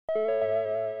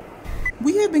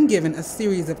We have been given a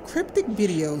series of cryptic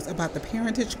videos about the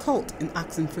Parentage Cult in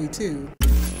Oxenfree 2.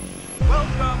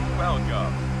 Welcome,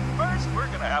 welcome. First, we're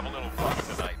gonna have a little fun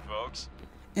tonight, folks.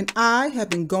 And I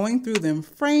have been going through them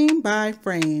frame by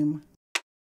frame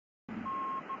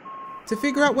to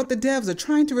figure out what the devs are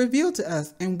trying to reveal to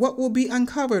us and what will be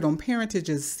uncovered on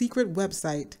Parentage's secret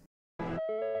website.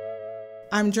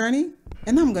 I'm Journey,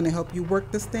 and I'm going to help you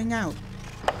work this thing out.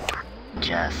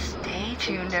 Just stay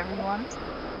tuned, everyone.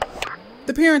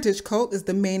 The Parentage Cult is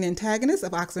the main antagonist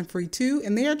of Oxenfree 2,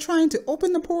 and they are trying to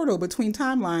open the portal between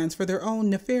timelines for their own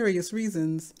nefarious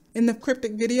reasons. In the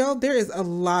cryptic video, there is a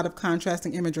lot of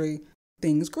contrasting imagery.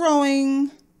 Things growing,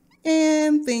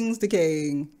 and things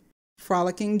decaying.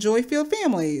 Frolicking, joy-filled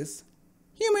families.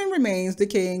 Human remains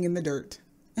decaying in the dirt.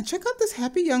 And check out this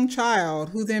happy young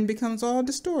child who then becomes all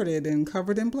distorted and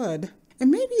covered in blood. And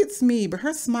maybe it's me, but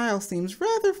her smile seems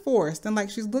rather forced and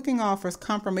like she's looking off for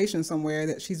confirmation somewhere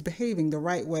that she's behaving the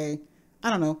right way.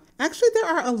 I don't know. Actually, there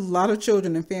are a lot of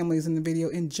children and families in the video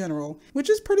in general, which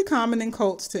is pretty common in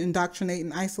cults to indoctrinate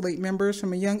and isolate members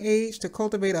from a young age to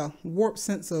cultivate a warped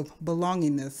sense of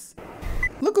belongingness.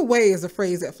 Look away is a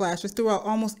phrase that flashes throughout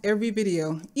almost every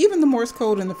video. Even the Morse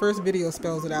code in the first video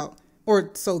spells it out. Or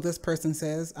so this person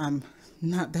says. I'm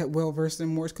not that well versed in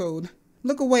Morse code.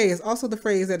 Look away is also the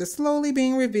phrase that is slowly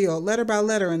being revealed letter by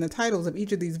letter in the titles of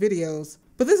each of these videos.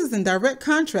 But this is in direct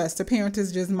contrast to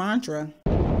Parentage's mantra.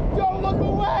 Don't look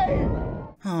away!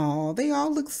 Oh, they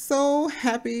all look so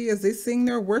happy as they sing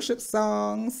their worship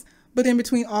songs. But in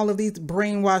between all of these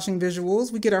brainwashing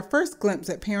visuals, we get our first glimpse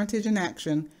at Parentage in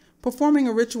action. Performing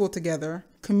a ritual together,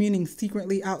 communing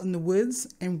secretly out in the woods,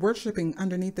 and worshiping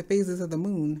underneath the phases of the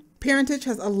moon. Parentage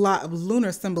has a lot of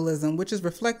lunar symbolism, which is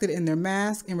reflected in their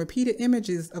mask and repeated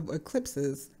images of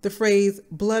eclipses. The phrase,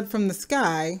 blood from the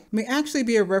sky, may actually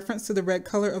be a reference to the red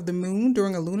color of the moon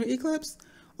during a lunar eclipse,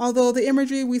 although the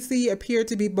imagery we see appear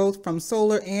to be both from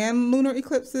solar and lunar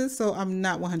eclipses, so I'm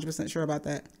not 100% sure about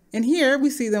that. And here we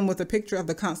see them with a picture of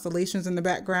the constellations in the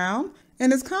background,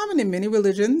 and it's common in many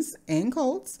religions and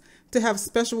cults to have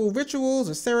special rituals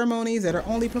or ceremonies that are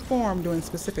only performed during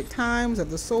specific times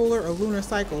of the solar or lunar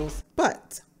cycles.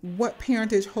 But what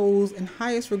Parentage holds in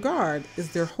highest regard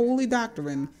is their holy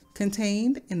doctrine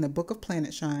contained in the Book of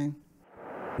Planetshine.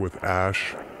 With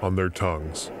ash on their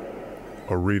tongues,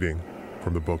 a reading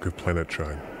from the Book of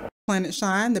Planetshine.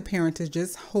 Planetshine, the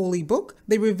Parentage's holy book,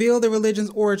 they reveal the religion's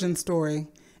origin story.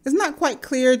 It's not quite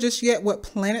clear just yet what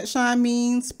planetshine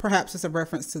means. Perhaps it's a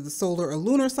reference to the solar or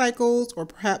lunar cycles, or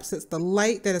perhaps it's the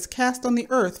light that is cast on the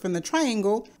earth from the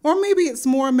triangle, or maybe it's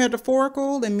more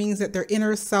metaphorical and means that their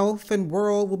inner self and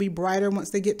world will be brighter once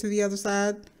they get to the other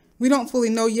side. We don't fully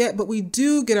know yet, but we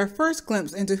do get our first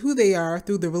glimpse into who they are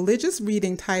through the religious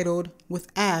reading titled With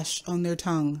Ash on Their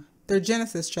Tongue, their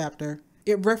Genesis chapter.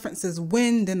 It references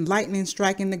wind and lightning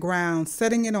striking the ground,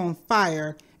 setting it on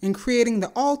fire, and creating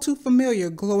the all-too-familiar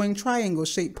glowing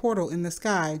triangle-shaped portal in the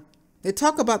sky. They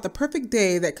talk about the perfect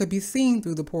day that could be seen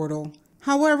through the portal.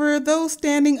 However, those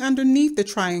standing underneath the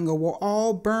triangle were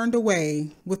all burned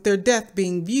away, with their death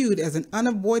being viewed as an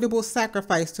unavoidable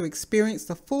sacrifice to experience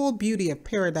the full beauty of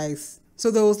paradise. So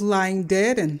those lying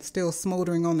dead and still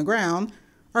smoldering on the ground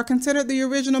are considered the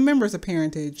original members of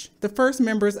Parentage, the first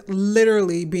members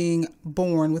literally being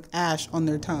born with ash on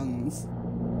their tongues.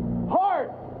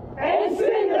 Heart and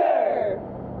cinder!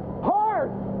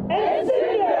 Heart and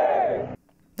cinder!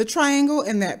 The triangle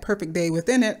and that perfect day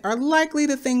within it are likely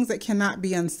the things that cannot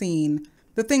be unseen,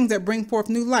 the things that bring forth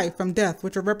new life from death,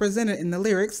 which are represented in the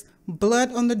lyrics,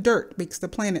 blood on the dirt makes the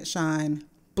planet shine.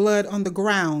 Blood on the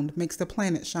ground makes the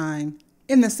planet shine.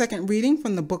 In the second reading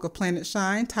from the Book of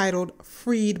Planetshine, titled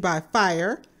Freed by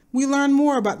Fire, we learn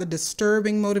more about the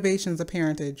disturbing motivations of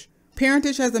Parentage.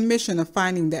 Parentage has a mission of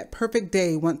finding that perfect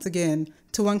day once again,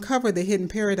 to uncover the hidden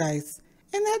paradise.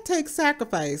 And that takes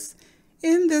sacrifice.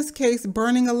 In this case,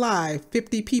 burning alive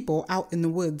 50 people out in the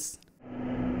woods.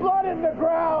 Blood in the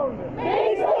ground!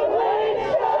 Makes the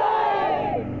planet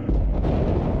shine!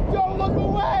 Don't look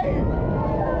away!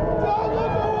 Don't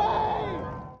look away!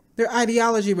 Their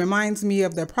ideology reminds me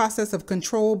of the process of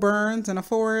control burns in a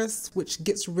forest, which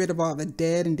gets rid of all the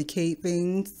dead and decayed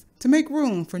things to make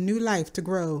room for new life to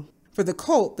grow. For the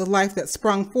cult, the life that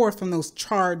sprung forth from those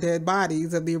charred dead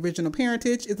bodies of the original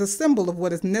Parentage is a symbol of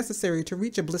what is necessary to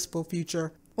reach a blissful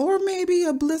future, or maybe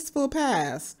a blissful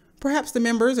past. Perhaps the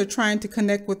members are trying to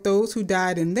connect with those who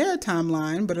died in their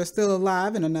timeline but are still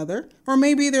alive in another. Or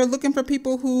maybe they're looking for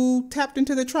people who tapped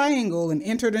into the triangle and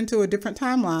entered into a different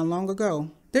timeline long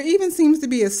ago. There even seems to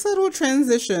be a subtle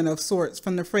transition of sorts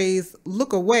from the phrase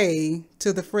look away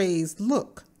to the phrase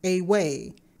look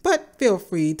away. But feel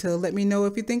free to let me know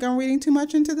if you think I'm reading too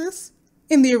much into this.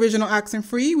 In the original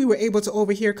Oxenfree, we were able to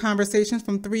overhear conversations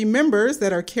from 3 members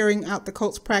that are carrying out the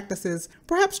cult's practices,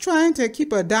 perhaps trying to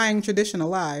keep a dying tradition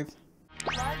alive.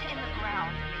 Blood in the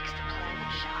ground makes the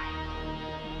planet shine.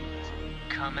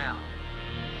 Come out.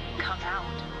 Come out.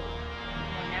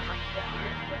 Whenever you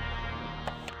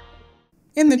are.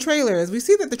 In the trailers, we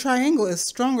see that the triangle is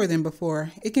stronger than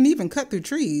before. It can even cut through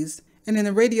trees. And in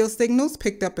the radio signals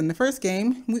picked up in the first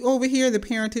game, we overhear the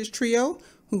Parentage trio,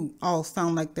 who all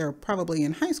sound like they're probably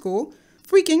in high school,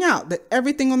 freaking out that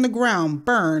everything on the ground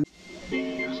burned.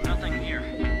 There's nothing here.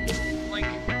 Like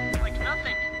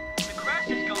nothing. The grass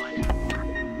is gone.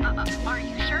 Are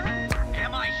you sure?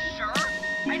 Am I sure?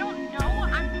 I don't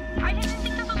know. I didn't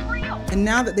think this was real. And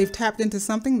now that they've tapped into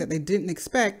something that they didn't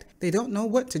expect, they don't know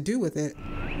what to do with it.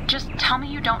 Just tell me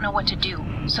you don't know what to do,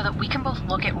 so that we can both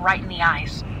look it right in the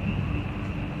eyes.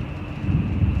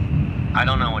 I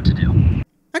don't know what to do.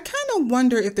 I kind of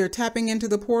wonder if their tapping into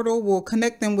the portal will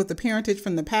connect them with the parentage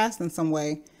from the past in some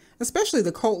way, especially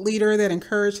the cult leader that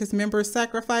encouraged his members'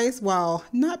 sacrifice while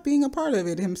not being a part of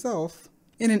it himself.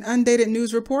 In an undated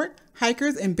news report,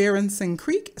 hikers in Berenson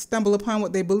Creek stumble upon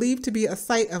what they believe to be a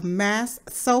site of mass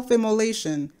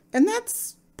self-immolation, and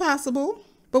that's possible.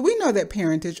 But we know that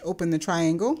parentage opened the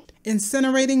triangle,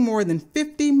 incinerating more than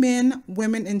 50 men,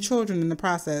 women, and children in the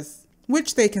process,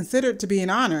 which they considered to be an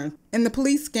honor. In the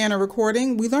police scanner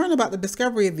recording, we learn about the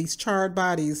discovery of these charred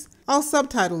bodies. I'll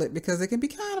subtitle it because it can be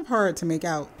kind of hard to make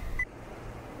out.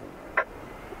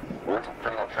 What's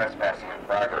criminal trespassing in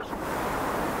progress?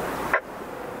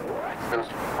 It's those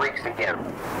freaks again.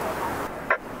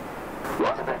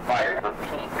 Lots have been fired.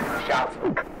 Repeat. Shots.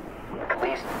 At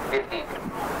least 50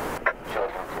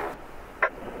 children too.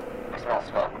 I smell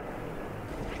smoke.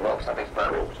 Whoa, something's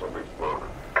burning.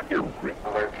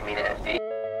 Alert Camena FD.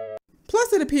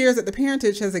 Plus, it appears that the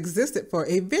parentage has existed for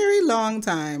a very long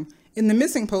time. In the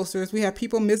missing posters, we have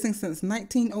people missing since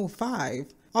 1905,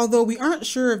 although we aren't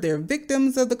sure if they're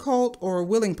victims of the cult or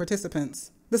willing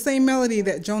participants. The same melody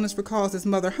that Jonas recalls his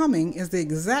mother humming is the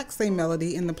exact same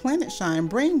melody in the Planet Shine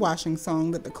brainwashing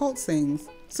song that the cult sings,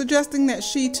 suggesting that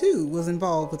she too was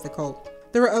involved with the cult.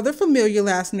 There are other familiar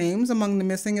last names among the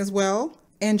missing as well.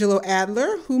 Angelo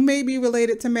Adler, who may be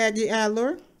related to Maggie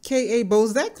Adler. K.A.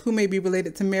 Bozek, who may be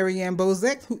related to Marianne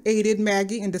Bozek, who aided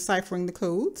Maggie in deciphering the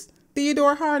codes.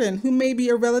 Theodore Hardin, who may be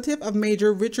a relative of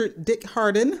Major Richard Dick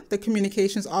Hardin, the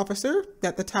communications officer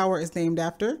that the tower is named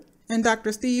after. And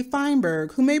Dr. Steve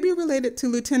Feinberg, who may be related to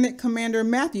Lieutenant Commander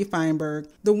Matthew Feinberg,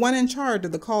 the one in charge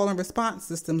of the call and response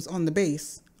systems on the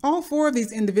base. All 4 of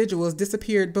these individuals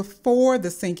disappeared before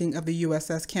the sinking of the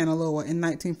USS Kanaloa in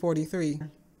 1943.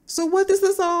 So what does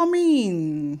this all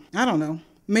mean? I don't know.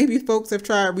 Maybe folks have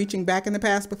tried reaching back in the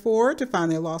past before to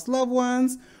find their lost loved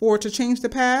ones or to change the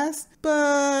past,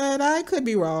 but I could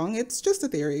be wrong. It's just a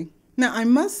theory. Now, I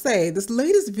must say, this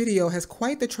latest video has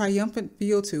quite the triumphant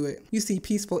feel to it. You see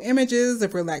peaceful images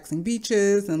of relaxing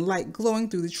beaches and light glowing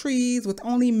through the trees with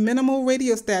only minimal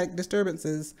radiostatic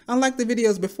disturbances, unlike the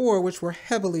videos before, which were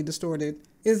heavily distorted.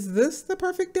 Is this the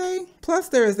perfect day? Plus,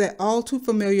 there is that all too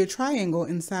familiar triangle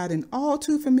inside an all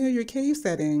too familiar cave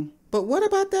setting. But what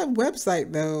about that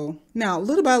website though? Now,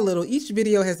 little by little, each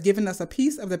video has given us a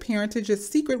piece of the parentage's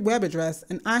secret web address,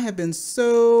 and I have been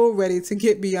so ready to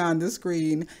get beyond the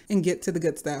screen and get to the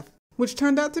good stuff. Which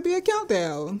turned out to be a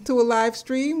countdown to a live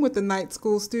stream with the Night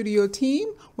School Studio team,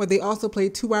 where they also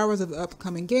played 2 hours of the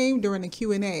upcoming game during a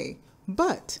Q&A.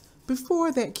 But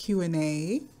before that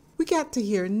Q&A, we got to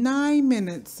hear 9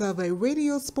 minutes of a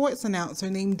radio sports announcer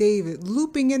named David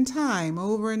looping in time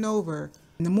over and over.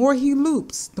 And the more he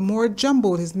loops, the more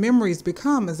jumbled his memories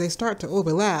become as they start to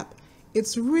overlap.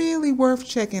 It's really worth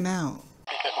checking out.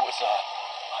 It was,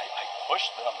 I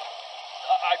pushed them.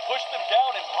 I pushed them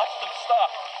down and watched them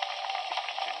stop.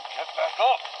 You didn't get back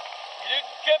up. You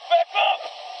didn't get back up!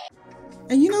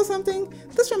 And you know something?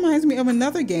 This reminds me of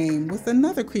another game with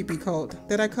another creepy cult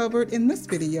that I covered in this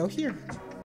video here.